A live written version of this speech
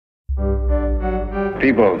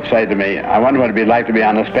People say to me, I wonder what it'd be like to be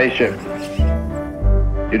on a spaceship.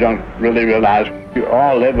 You don't really realize you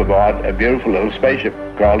all live aboard a beautiful little spaceship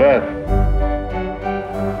called Earth.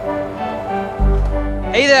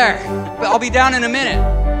 Hey there! I'll be down in a minute.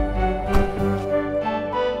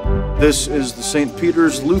 This is the St.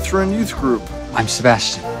 Peter's Lutheran Youth Group. I'm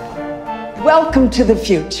Sebastian. Welcome to the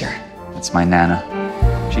future. That's my Nana.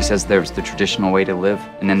 She says there's the traditional way to live,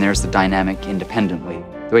 and then there's the dynamic independent way,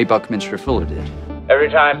 the way Buckminster Fuller did. Every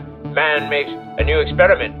time man makes a new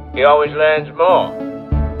experiment, he always learns more.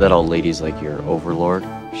 That old lady's like your overlord.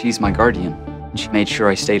 She's my guardian, and she made sure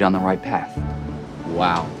I stayed on the right path.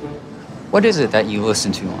 Wow. What is it that you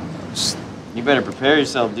listen to on those? You better prepare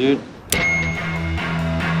yourself, dude.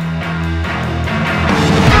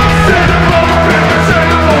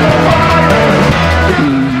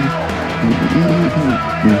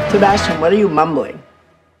 Sebastian, what are you mumbling?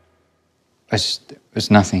 It was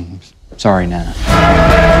nothing. Sorry, Nana.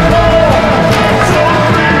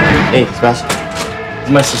 Hey, Sebastian. This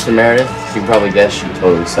is my sister Meredith. You can probably guess she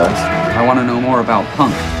totally sucks. I want to know more about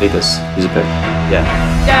Punk. Take this. Here's a pick. Yeah.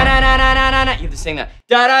 Da-da-da-da-da-da-da. You have to sing that.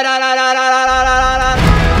 Da-da-da-da-da-da-da-da.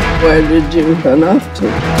 Where did you run off to?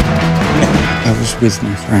 I was with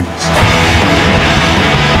my friends.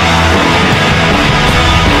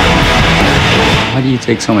 Why do you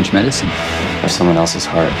take so much medicine? Or someone else's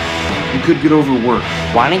heart. You could get overworked.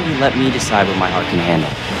 Why don't you let me decide what my heart can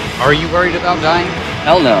handle? Are you worried about dying?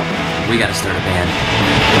 Hell no. We gotta start a band.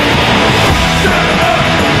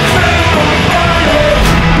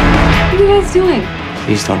 What are you guys doing?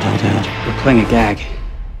 Please don't tell Dad. We're playing a gag.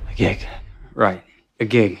 A gig. Right, a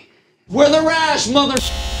gig. We're the Rash, mother.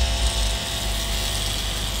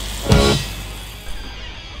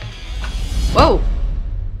 Whoa,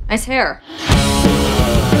 nice hair.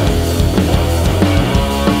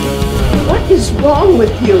 What is wrong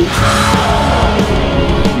with you?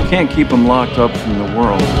 You can't keep them locked up from the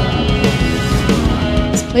world.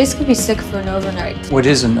 This place could be sick for an overnight. What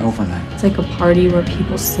is an overnight? It's like a party where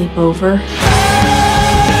people sleep over.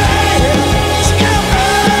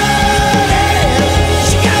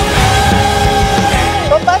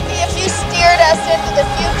 Well, Bucky, if you steered us into the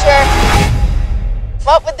future,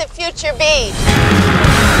 what would the future be?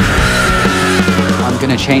 I'm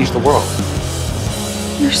gonna change the world.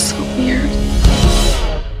 You're so weird.